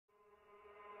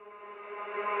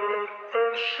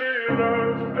she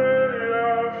loves me,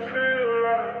 I feel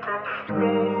like I'm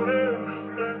floating.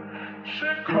 She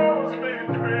calls me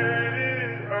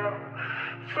pretty, I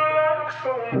feel like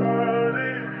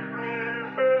somebody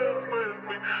even when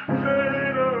we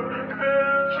fade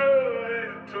eventually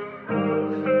to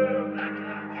nothing.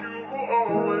 You will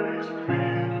always be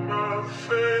my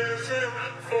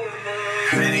favorite for my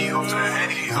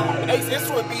Hey, this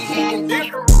would be hitting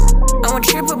different. I don't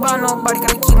trip about nobody,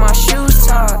 gotta keep my shoes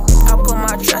tied. I put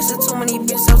my trust in too many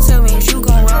bitches, so tell me if you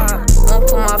gon' ride. Won't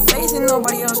put my faith in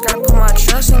nobody else, gotta put my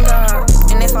trust in God.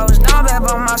 And if I was down bad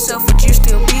by myself, would you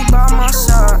still be by my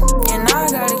side? And I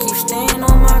gotta keep staying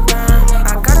on my grind.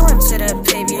 I gotta run to that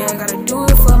baby, I gotta do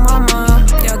it for my mom.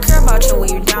 They don't care about you when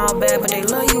you down bad, but they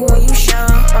love you when you shine.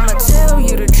 I'ma tell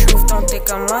you the truth, don't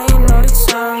think I'm lying all the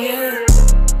time, yeah.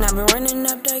 And I've been running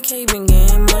up that K, been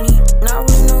getting money. Not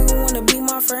really know who wanna be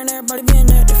my friend, everybody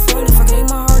been at the 40. If I gave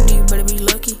my heart to you, better be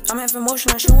lucky. I'm having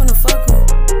emotion, I sure wanna fuck me.